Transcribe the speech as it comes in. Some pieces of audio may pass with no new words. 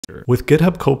With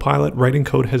GitHub Copilot, writing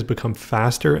code has become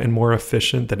faster and more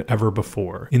efficient than ever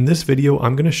before. In this video,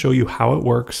 I'm going to show you how it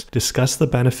works, discuss the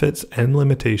benefits and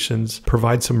limitations,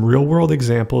 provide some real-world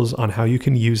examples on how you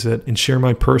can use it, and share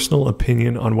my personal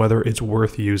opinion on whether it's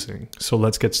worth using. So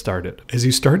let's get started. As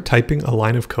you start typing a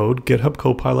line of code, GitHub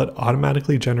Copilot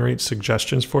automatically generates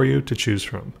suggestions for you to choose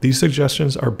from. These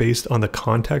suggestions are based on the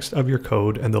context of your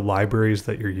code and the libraries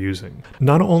that you're using.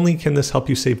 Not only can this help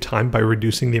you save time by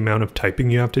reducing the amount of typing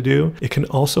you have to do, it can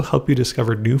also help you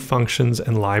discover new functions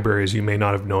and libraries you may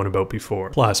not have known about before.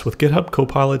 Plus, with GitHub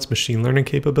Copilot's machine learning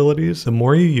capabilities, the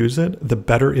more you use it, the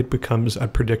better it becomes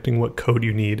at predicting what code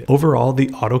you need. Overall, the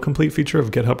autocomplete feature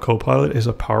of GitHub Copilot is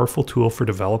a powerful tool for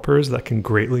developers that can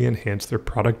greatly enhance their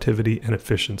productivity and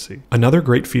efficiency. Another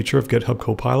great feature of GitHub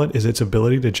Copilot is its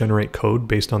ability to generate code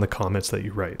based on the comments that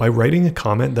you write. By writing a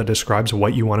comment that describes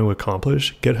what you want to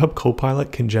accomplish, GitHub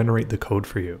Copilot can generate the code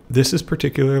for you. This is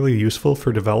particularly useful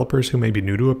for developers who may be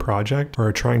new to a project or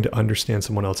are trying to understand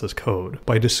someone else's code.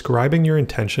 By describing your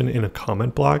intention in a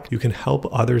comment block, you can help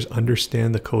others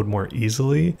understand the code more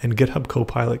easily, and GitHub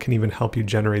Copilot can even help you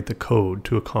generate the code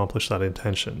to accomplish that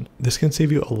intention. This can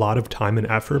save you a lot of time and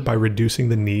effort by reducing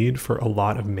the need for a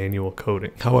lot of manual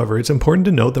coding. However, it's important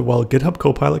to note that while GitHub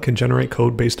Copilot can generate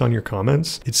code based on your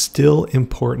comments, it's still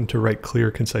important to write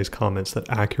clear, concise comments that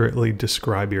accurately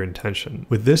describe your intention.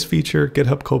 With this feature,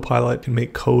 GitHub Copilot can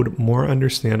make code more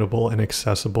understandable and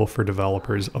accessible for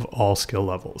developers of all skill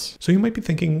levels. So you might be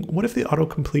thinking, what if the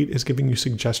autocomplete is giving you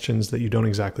suggestions that you don't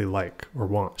exactly like or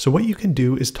want? So what you can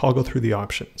do is toggle through the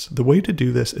options. The way to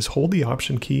do this is hold the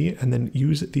option key and then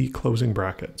use the closing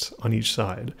brackets on each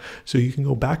side. So you can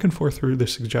go back and forth through the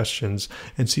suggestions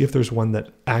and see if there's one that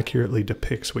accurately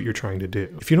depicts what you're trying to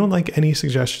do. If you don't like any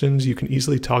suggestions, you can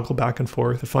easily toggle back and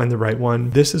forth to find the right one.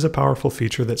 This is a powerful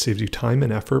feature that saves you time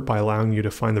and effort by allowing you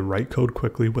to find the right code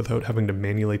quickly without having to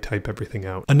manually type everything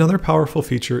out. Another powerful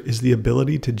feature is the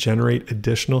ability to generate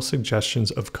additional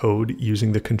suggestions of code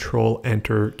using the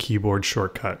Control-Enter keyboard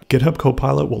shortcut. GitHub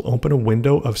Copilot will open a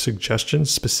window of suggestions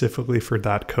specifically for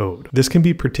that code. This can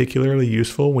be particularly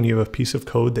useful when you have a piece of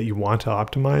code that you want to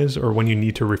optimize or when you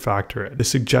need to refactor it. The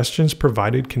suggestions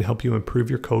provided can help you improve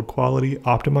your code quality,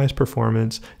 optimize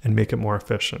performance, and make it more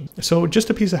efficient. So just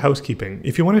a piece of housekeeping.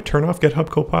 If you want to turn off GitHub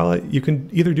Copilot, you can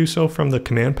either do so from the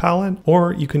command palette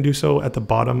or you can do so at the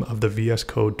bottom of the VS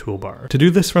Code toolbar. To do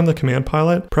this from the command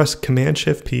palette, press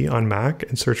Command-Shift-P on Mac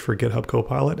and search for GitHub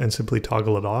Copilot and simply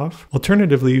toggle it off.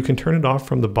 Alternatively, you can turn it off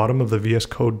from the bottom of the VS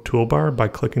Code toolbar by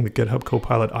clicking the GitHub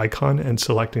Copilot icon and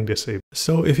selecting Disable.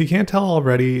 So if you can't tell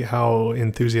already how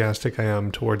enthusiastic I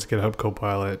am towards GitHub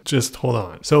Copilot, just hold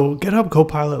on. So GitHub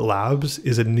Copilot Labs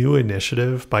is a new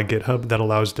initiative by GitHub that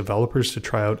allows developers to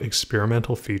try out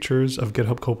experimental features of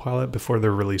GitHub Copilot before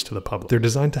they're released to the public. They're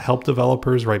designed to help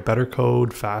developers write better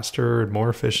code faster and more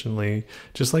efficiently,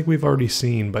 just like we've already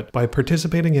seen, but by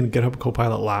participating in GitHub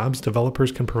Copilot Labs,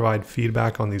 developers can provide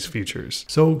feedback on these features.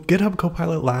 So GitHub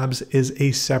Copilot Labs is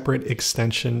a separate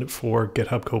extension for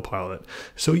GitHub Copilot.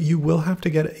 So you will have to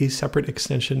get a separate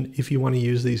extension if you want to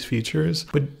use these features,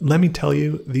 but let me tell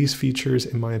you, these features,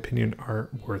 in my opinion, are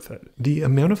worth it. The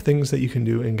amount of things that you can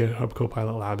do in GitHub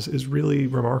Copilot Labs is really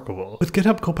remarkable. With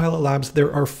GitHub Copilot Labs,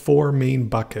 there are four main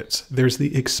buckets. There's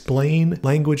the explain,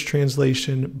 language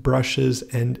translation, brushes,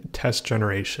 and test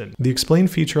generation. The explain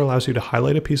feature allows you to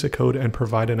highlight a piece of code and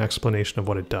provide an explanation of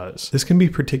what it does. This can be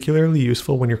particularly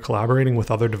useful when you're collaborating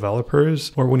with other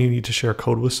developers or when you need to share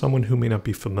code with someone who may not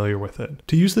be familiar with it.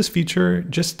 To use this feature,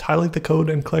 just highlight the code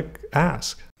and click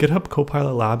Ask. GitHub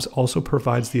Copilot Labs also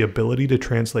provides the ability to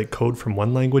translate code from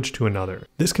one language to another.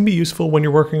 This can be useful when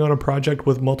you're working on a project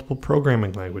with multiple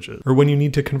programming languages, or when you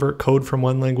need to convert code from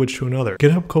one language to another.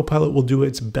 GitHub Copilot will do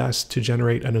its best to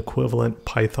generate an equivalent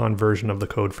Python version of the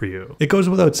code for you. It goes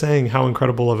without saying how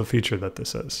incredible of a feature that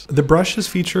this is. The brushes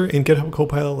feature in GitHub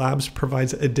Copilot Labs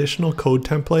provides additional code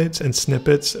templates and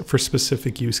snippets for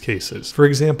specific use cases. For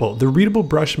example, the readable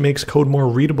brush makes code more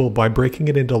readable by breaking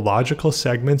it into logical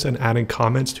segments and adding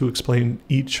comments to explain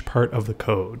each part of the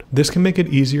code. This can make it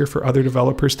easier for other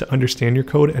developers to understand your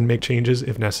code and make changes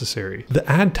if necessary. The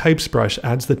Add Types brush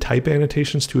adds the type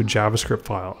annotations to a JavaScript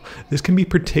file. This can be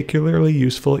particularly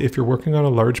useful if you're working on a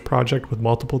large project with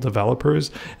multiple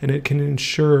developers, and it can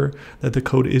ensure that the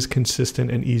code is consistent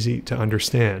and easy to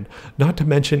understand. Not to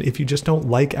mention if you just don't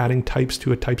like adding types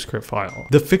to a TypeScript file.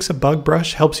 The Fix a Bug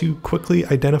brush helps you quickly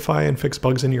identify and fix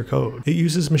bugs in your code. It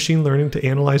uses machine learning to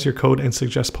analyze your code and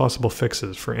suggest possible fixes.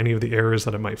 fixes for any of the errors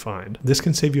that it might find. This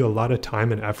can save you a lot of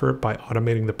time and effort by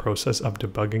automating the process of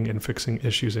debugging and fixing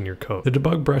issues in your code. The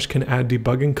debug brush can add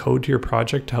debugging code to your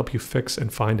project to help you fix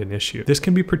and find an issue. This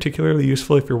can be particularly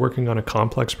useful if you're working on a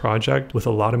complex project with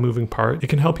a lot of moving parts. It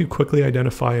can help you quickly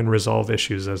identify and resolve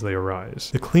issues as they arise.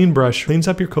 The clean brush cleans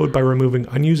up your code by removing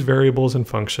unused variables and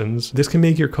functions. This can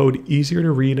make your code easier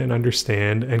to read and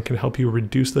understand and can help you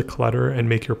reduce the clutter and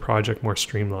make your project more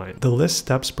streamlined. The list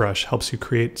steps brush helps you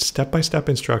create step-by-step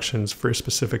instructions for a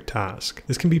specific task.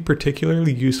 This can be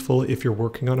particularly useful if you're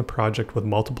working on a project with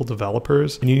multiple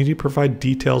developers and you need to provide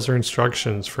details or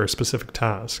instructions for a specific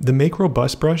task. The make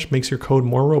robust brush makes your code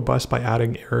more robust by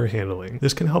adding error handling.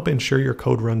 This can help ensure your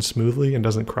code runs smoothly and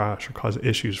doesn't crash or cause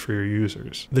issues for your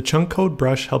users. The chunk code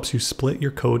brush helps you split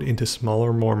your code into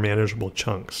smaller, more manageable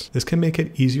chunks. This can make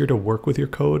it easier to work with your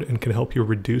code and can help you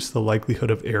reduce the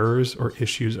likelihood of errors or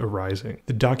issues arising.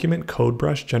 The document code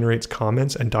brush generates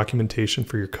comments and documentation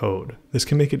for your code. This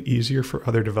can make it easier for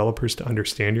other developers to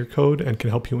understand your code and can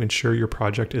help you ensure your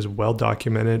project is well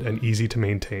documented and easy to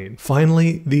maintain.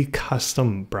 Finally, the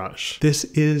custom brush. This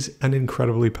is an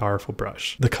incredibly powerful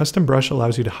brush. The custom brush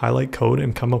allows you to highlight code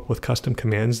and come up with custom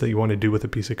commands that you want to do with a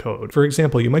piece of code. For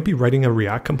example, you might be writing a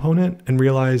React component and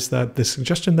realize that the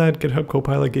suggestion that GitHub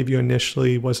Copilot gave you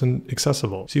initially wasn't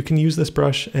accessible. So you can use this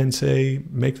brush and say,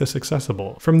 make this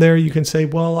accessible. From there, you can say,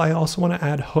 well, I also want to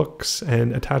add hooks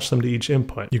and attach them to each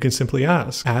input. You can simply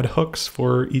ask, add hooks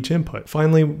for each input.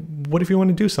 Finally, what if you want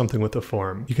to do something with the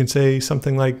form? You can say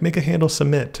something like, make a handle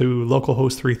submit to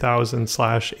localhost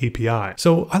 3000/API.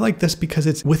 So I like this because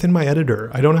it's within my editor.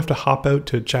 I don't have to hop out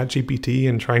to ChatGPT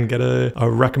and try and get a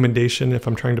recommendation if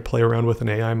I'm trying to play around with an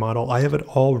AI model. I have it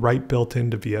all right built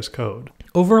into VS Code.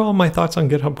 Overall, my thoughts on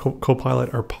GitHub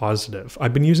Copilot are positive.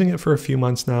 I've been using it for a few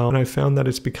months now, and I've found that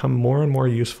it's become more and more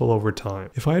useful over time.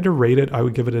 If I had to rate it, I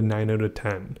would give it a 9 out of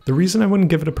 10. The reason I wouldn't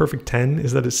give it a perfect 10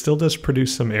 is that it still does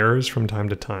produce some errors from time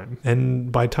to time.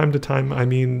 And by time to time, I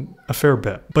mean a fair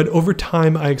bit. But over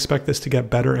time, I expect this to get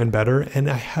better and better, and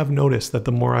I have noticed that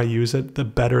the more I use it, the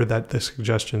better that the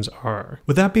suggestions are.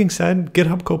 With that being said,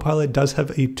 GitHub Copilot does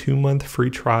have a 2-month free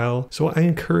trial, so I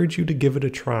encourage you to give it a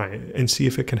try and see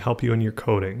if it can help you in your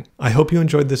coding. I hope you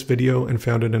enjoyed this video and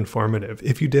found it informative.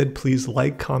 If you did, please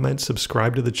like, comment,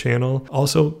 subscribe to the channel.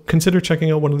 Also, consider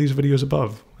checking out one of these videos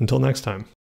above. Until next time.